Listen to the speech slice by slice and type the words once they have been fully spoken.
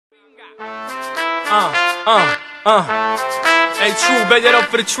Hey, true, bet that up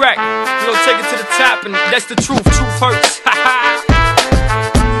for the track. You know, take it to the top, and that's the truth. Truth hurts.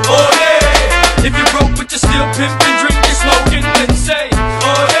 Oh yeah, if you're broke but you're still pimping, drinking, smoking, then say,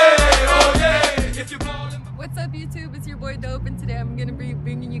 oh yeah, oh yeah. If you're ballin'. What's up, YouTube? It's your boy Dope, and today I'm gonna be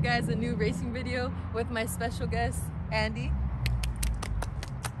bringing you guys a new racing video with my special guest, Andy.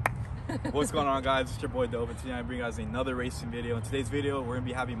 What's going on, guys? It's your boy Dope, and today I bring you guys another racing video. In today's video, we're gonna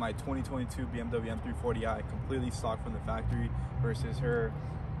be having my 2022 BMW M340i completely stock from the factory versus her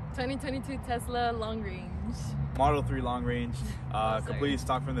 2022 Tesla long range. Model 3 long range, completely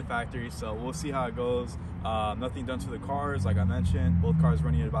stock from the factory. So we'll see how it goes. Nothing done to the cars, like I mentioned. Both cars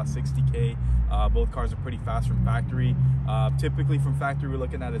running at about 60K. Both cars are pretty fast from factory. Typically from factory, we're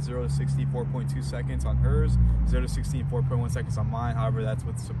looking at a 0 to 60 4.2 seconds on hers, 0 to 60 4.1 seconds on mine. However, that's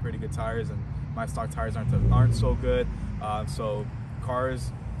with some pretty good tires, and my stock tires aren't so good. So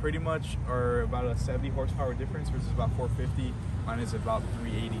cars pretty much are about a 70 horsepower difference versus about 450. Mine is about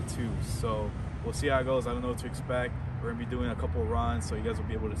 382. So we'll see how it goes. I don't know what to expect. We're gonna be doing a couple of runs, so you guys will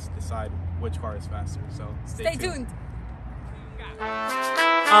be able to decide which car is faster. So stay tuned.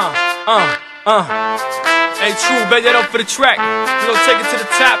 Hey, true, bet that up for the track. You know, take it to the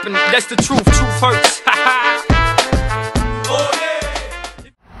top, and that's the truth. Truth hurts. Oh yeah.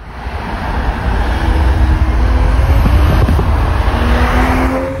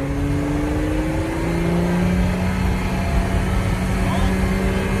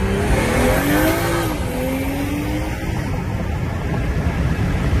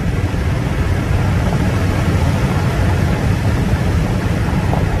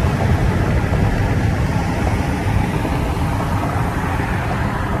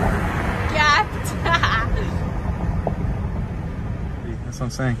 That's what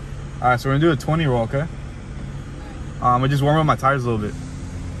I'm saying. All right, so we're gonna do a 20 roll, okay? I'm gonna just warm up my tires a little bit.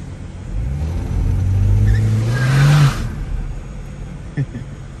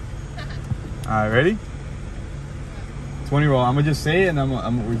 All right, ready? 20 roll. I'm gonna just say it, and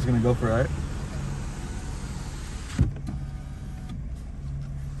we're just gonna go for it, all right?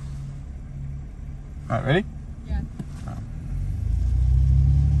 All right, ready? Yeah.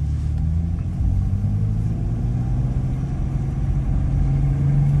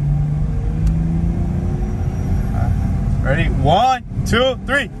 Ready? 1, 2,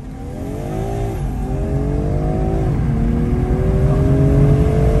 3.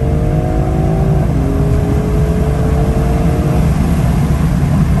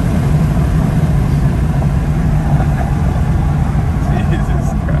 Jesus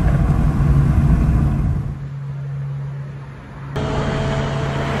Christ.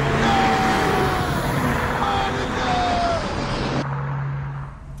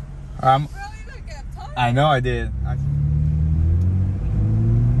 I know I did.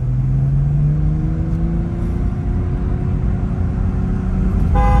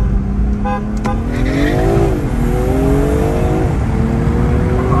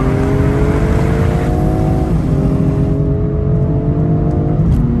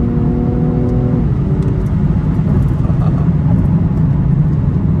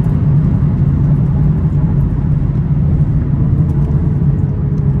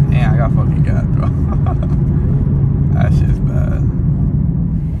 That shit's bad.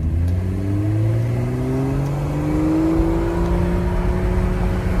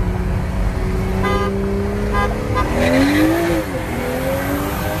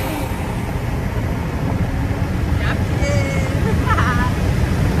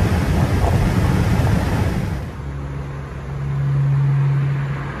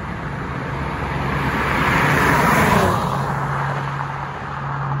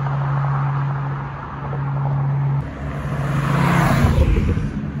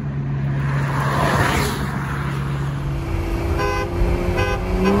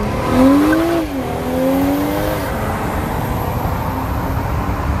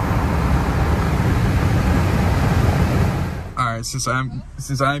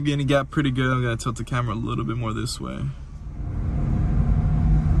 Since I'm getting a gap pretty good, I'm gonna tilt the camera a little bit more this way.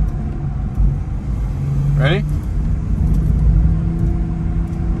 Ready?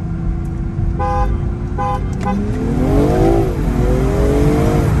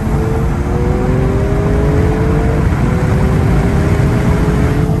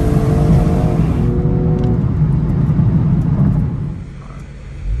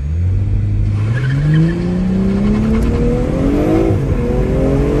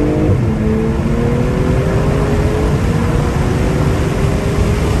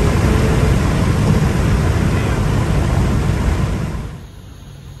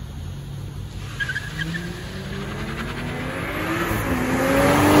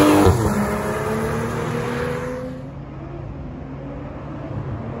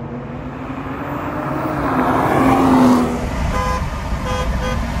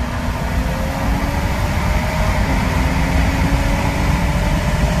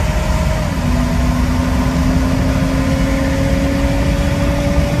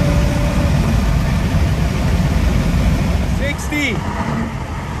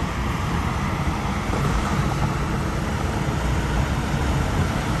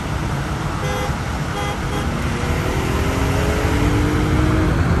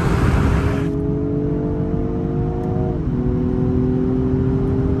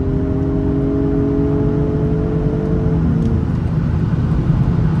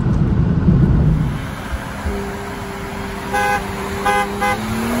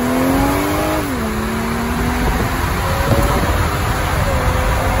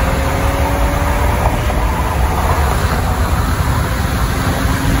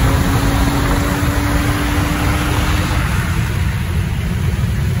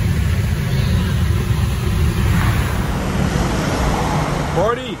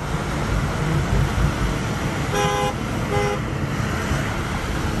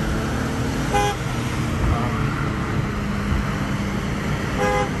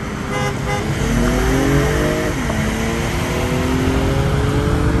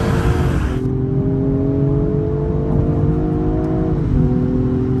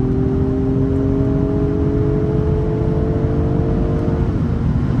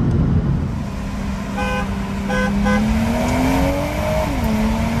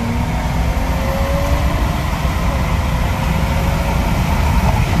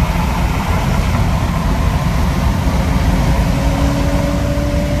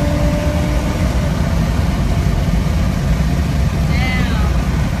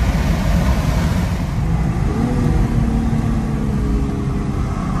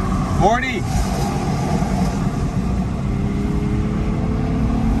 40.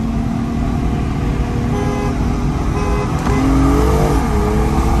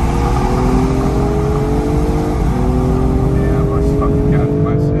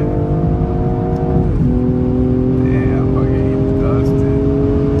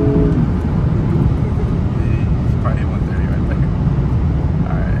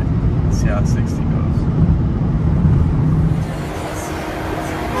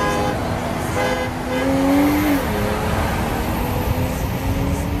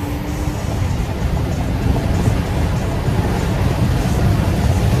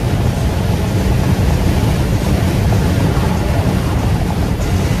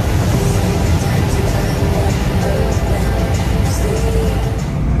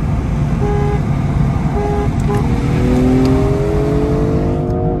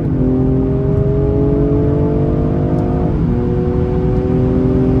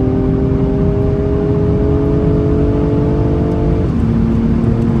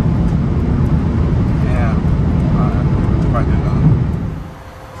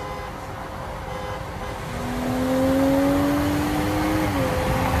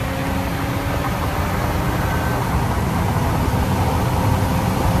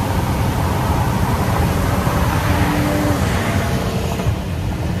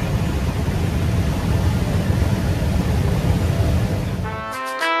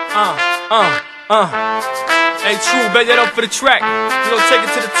 Hey, true, bet that up for the track. You know, take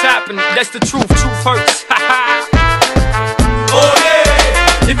it to the top, and that's the truth. Truth hurts. Oh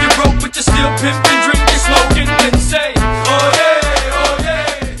yeah. If you're broke but you're still pimping, drinking, smoking, then